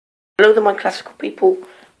Hello there, my classical people.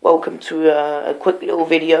 Welcome to a quick little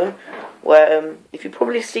video where if you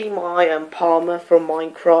probably see my Palmer from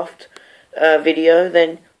Minecraft video,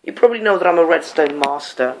 then you probably know that I'm a Redstone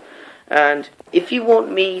master. And if you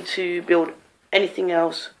want me to build anything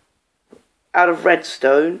else out of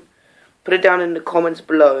Redstone, put it down in the comments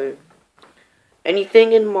below.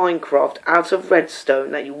 Anything in Minecraft out of Redstone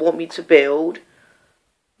that you want me to build,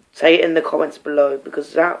 say it in the comments below,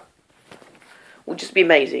 because that will just be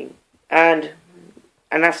amazing. And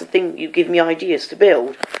that's the thing, you give me ideas to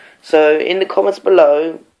build. So in the comments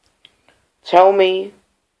below, tell me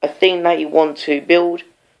a thing that you want to build,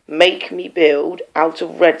 make me build out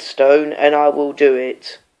of Redstone, and I will do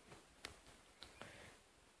it.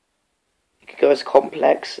 You can go as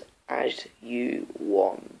complex as you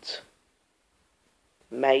want.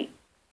 Make